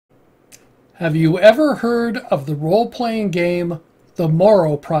Have you ever heard of the role-playing game, The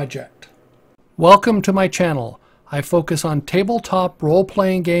Morrow Project? Welcome to my channel. I focus on tabletop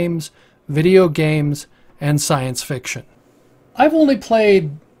role-playing games, video games, and science fiction. I've only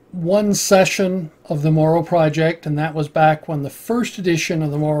played one session of The Morrow Project, and that was back when the first edition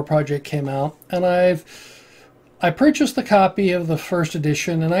of The Morrow Project came out. And I purchased the copy of the first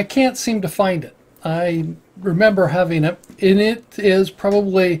edition, and I can't seem to find it. I remember having it, and it is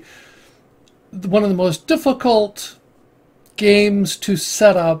probably one of the most difficult games to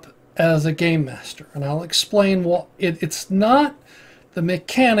set up as a game master. And I'll explain what it's not the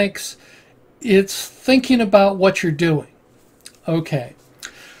mechanics, it's thinking about what you're doing. Okay,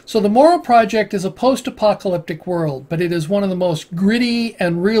 so the Morrow Project is a post-apocalyptic world, but it is one of the most gritty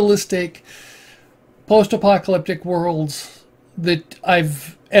and realistic post-apocalyptic worlds that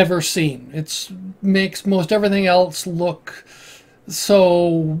I've ever seen. It makes most everything else look so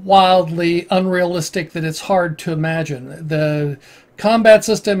wildly unrealistic that it's hard to imagine. The combat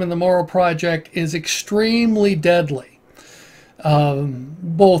system in the Morrow Project is extremely deadly,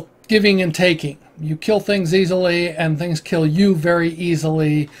 both giving and taking. You kill things easily and things kill you very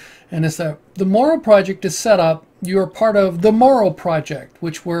easily. And it's that the Morrow Project is set up, you are part of the Morrow Project,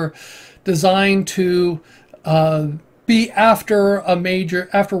 which were designed to be after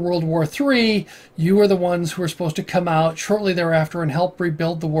World War III. You were the ones who were supposed to come out shortly thereafter and help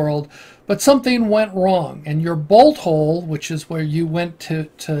rebuild the world. But something went wrong, and your bolt hole, which is where you went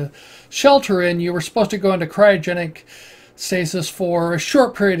to shelter in, you were supposed to go into cryogenic stasis for a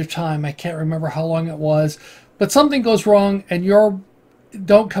short period of time. I can't remember how long it was, but something goes wrong and you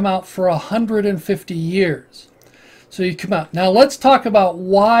don't come out for 150 years. So you come out. Now let's talk about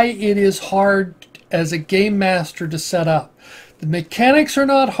why it is hard as a game master to set up. The mechanics are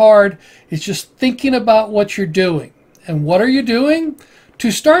not hard, it's just thinking about what you're doing. And what are you doing? To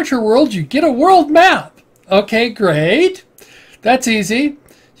start your world, you get a world map. Okay, great. That's easy.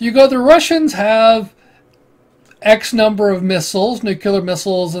 You go, the Russians have X number of missiles, nuclear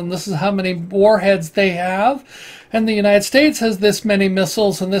missiles, and this is how many warheads they have. And the United States has this many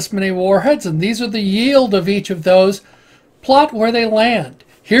missiles and this many warheads, and these are the yield of each of those. Plot where they land.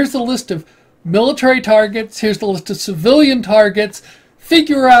 Here's the list of military targets. Here's the list of civilian targets.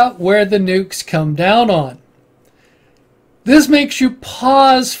 Figure out where the nukes come down on. This makes you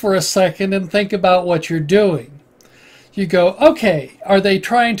pause for a second and think about what you're doing. You go, okay, are they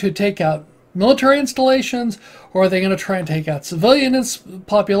trying to take out military installations, or are they going to try and take out civilian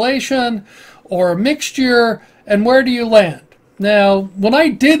population, or a mixture, and where do you land? Now, when I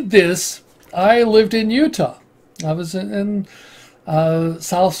did this, I lived in Utah. I was in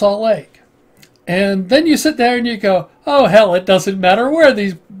South Salt Lake. And then you sit there and you go, oh, hell, it doesn't matter where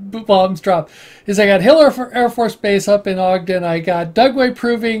these bombs drop. I got Hill Air Force Base up in Ogden. I got Dugway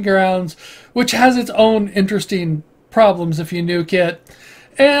Proving Grounds, which has its own interesting problems if you nuke it.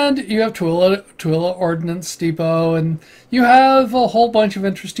 And you have Tooele Ordnance Depot, and you have a whole bunch of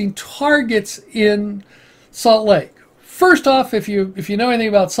interesting targets in Salt Lake. First off, if you know anything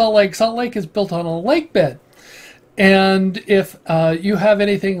about Salt Lake is built on a lake bed. And if you have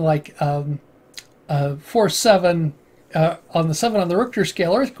anything like force 7 on the 7 on the Richter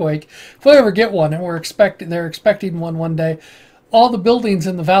scale earthquake, if we ever get one, and they're expecting one day, all the buildings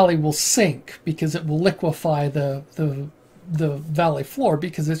in the valley will sink because it will liquefy the valley floor,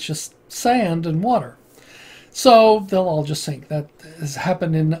 because it's just sand and water. So they'll all just sink. That has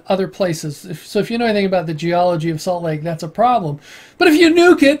happened in other places. So if you know anything about the geology of Salt Lake, that's a problem. But if you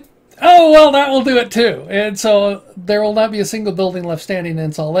nuke it, oh, well, that will do it too. And so there will not be a single building left standing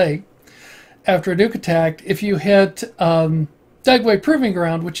in Salt Lake after a nuke attack. If you hit Dugway Proving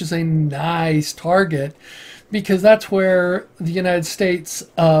Ground, which is a nice target, because that's where the United States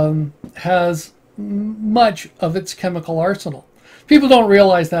has much of its chemical arsenal. People don't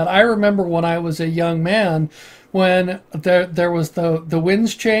realize that. I remember when I was a young man, when there was the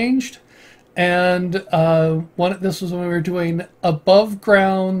winds changed, and this was when we were doing above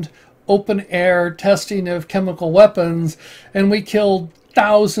ground open air testing of chemical weapons, and we killed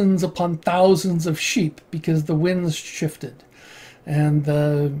thousands upon thousands of sheep because the winds shifted, and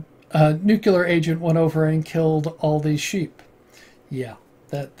the nuclear agent went over and killed all these sheep. Yeah,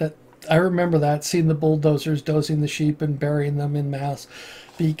 that I remember that, seeing the bulldozers dozing the sheep and burying them in mass,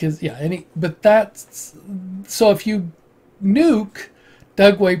 because but that's, so if you nuke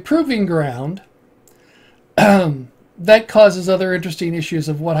Dugway Proving Ground, that causes other interesting issues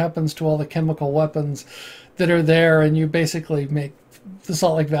of what happens to all the chemical weapons that are there, and you basically make the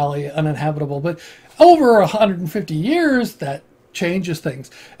Salt Lake Valley uninhabitable. But over 150 years, that changes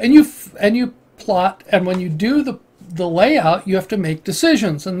things, and you plot, and when you do the layout, you have to make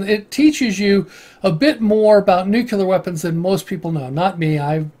decisions, and it teaches you a bit more about nuclear weapons than most people know. Not me.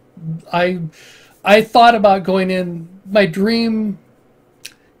 I thought about going in. My dream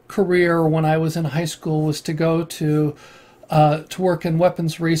career when I was in high school was to go to work in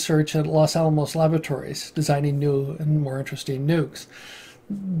weapons research at Los Alamos Laboratories, designing new and more interesting nukes.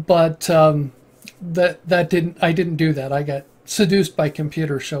 But I didn't do that. I got seduced by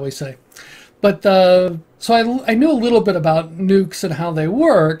computers, shall we say. But so I knew a little bit about nukes and how they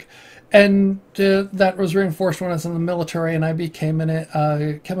work, and that was reinforced when I was in the military, and I became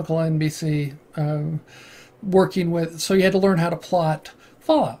a chemical NBC working with. So you had to learn how to plot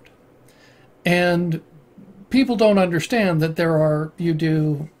fallout, and people don't understand that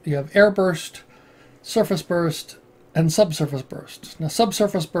you have air burst, surface burst, and subsurface burst. Now,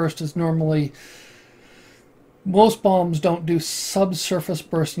 subsurface burst is normally, most bombs don't do subsurface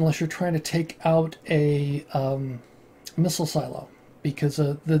burst unless you're trying to take out a missile silo, because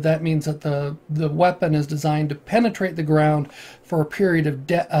that means that the weapon is designed to penetrate the ground for a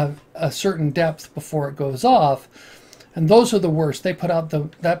period of a certain depth before it goes off. And those are the worst.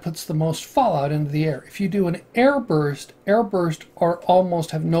 That puts the most fallout into the air. If you do an air burst are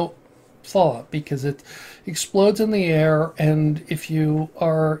almost have no fallout because it explodes in the air, and if you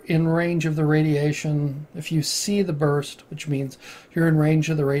are in range of the radiation, if you see the burst, which means you're in range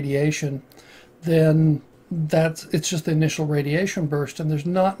of the radiation, then it's just the initial radiation burst, and there's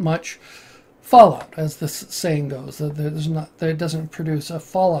not much fallout, as the saying goes. It doesn't produce a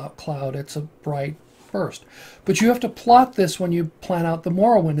fallout cloud. It's a bright burst. But you have to plot this when you plan out the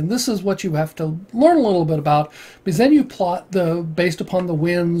Morrowind, and this is what you have to learn a little bit about, because then you plot based upon the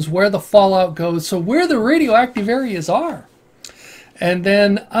winds, where the fallout goes, so where the radioactive areas are. And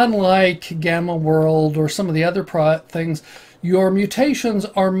then, unlike Gamma World or some of the other things, your mutations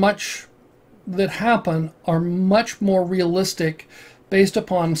are much more realistic based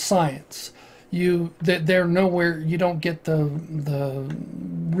upon science. They're nowhere. You don't get the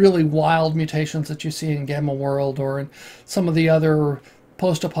really wild mutations that you see in Gamma World or in some of the other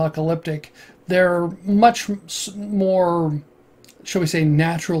post-apocalyptic. They're much more, shall we say,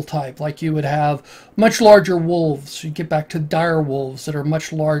 natural type. Like you would have much larger wolves. You get back to dire wolves that are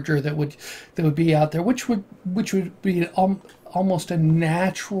much larger, that would be out there, which would be almost a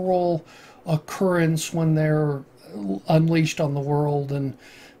natural occurrence when they're unleashed on the world, and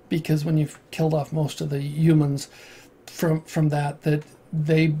because when you've killed off most of the humans from that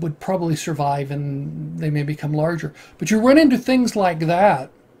they would probably survive and they may become larger. But you run into things like that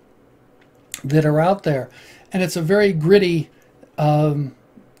are out there, and it's a very gritty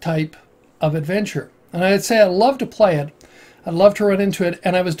type of adventure. And I'd say I'd love to play it. I'd love to run into it,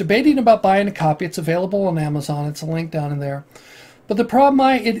 and I was debating about buying a copy. It's available on Amazon. It's a link down in there. But the problem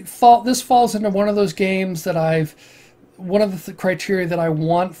this falls into one of those games that one of the criteria that I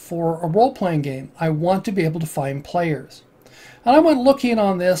want for a role-playing game. I want to be able to find players. And I went looking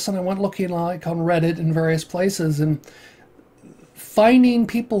on this, and I went looking like on Reddit and various places, and finding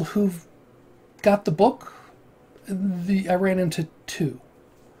people who've got the book, I ran into 2,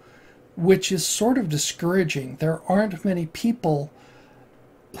 which is sort of discouraging. There aren't many people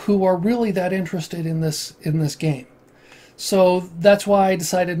who are really that interested in this game. So that's why I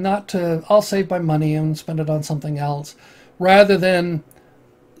decided not to. I'll save my money and spend it on something else rather than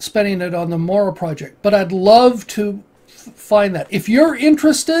spending it on the Morrow Project. But I'd love to find that. If you're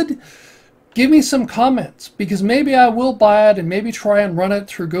interested, give me some comments, because maybe I will buy it and maybe try and run it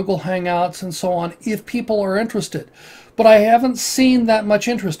through Google Hangouts and so on if people are interested. But I haven't seen that much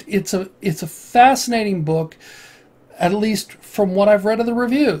interest. It's a fascinating book, at least from what I've read of the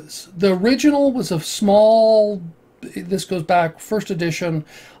reviews. The original was a small. This goes back, first edition.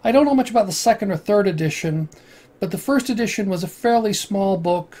 I don't know much about the second or third edition, but the first edition was a fairly small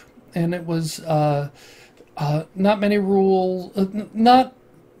book, and it was not many rules, not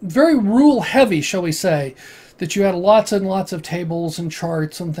very rule heavy, shall we say, that you had lots and lots of tables and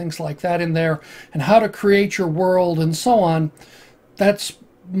charts and things like that in there, and how to create your world and so on. That's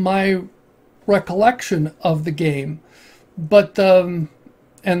my recollection of the game. But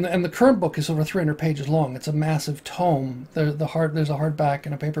and the current book is over 300 pages long. It's a massive tome. There's a hardback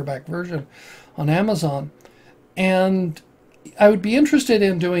and a paperback version on Amazon. And I would be interested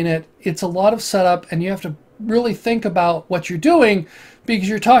in doing it. It's a lot of setup, and you have to really think about what you're doing, because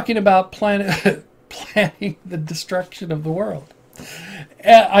you're talking about planning the destruction of the world.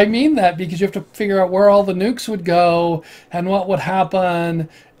 I mean that because you have to figure out where all the nukes would go and what would happen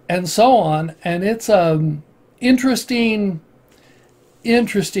and so on. And it's interesting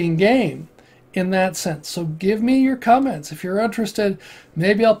game. in that sense. So give me your comments if you're interested.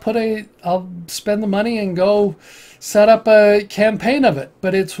 Maybe I'll spend the money and go set up a campaign of it.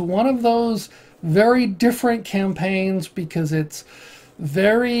 But it's one of those very different campaigns because it's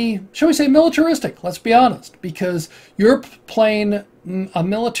very, shall we say, militaristic, let's be honest, because you're playing a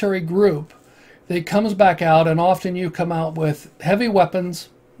military group that comes back out, and often you come out with heavy weapons,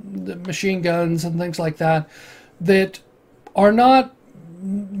 machine guns and things like that, that are not,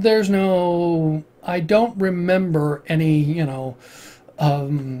 there's no, I don't remember any, you know,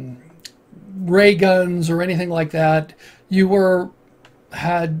 ray guns or anything like that. You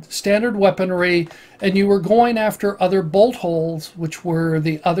had standard weaponry, and you were going after other bolt holes, which were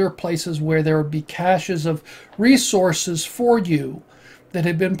the other places where there would be caches of resources for you that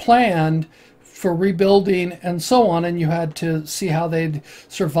had been planned for rebuilding and so on, and you had to see how they'd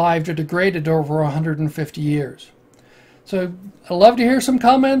survived or degraded over 150 years. So I'd love to hear some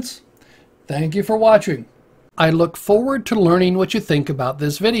comments. Thank you for watching. I look forward to learning what you think about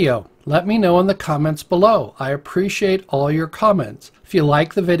this video. Let me know in the comments below. I appreciate all your comments. If you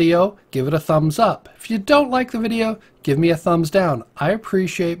like the video, give it a thumbs up. If you don't like the video, give me a thumbs down. I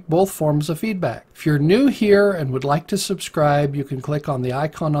appreciate both forms of feedback. If you're new here and would like to subscribe, you can click on the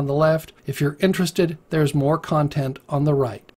icon on the left. If you're interested, there's more content on the right.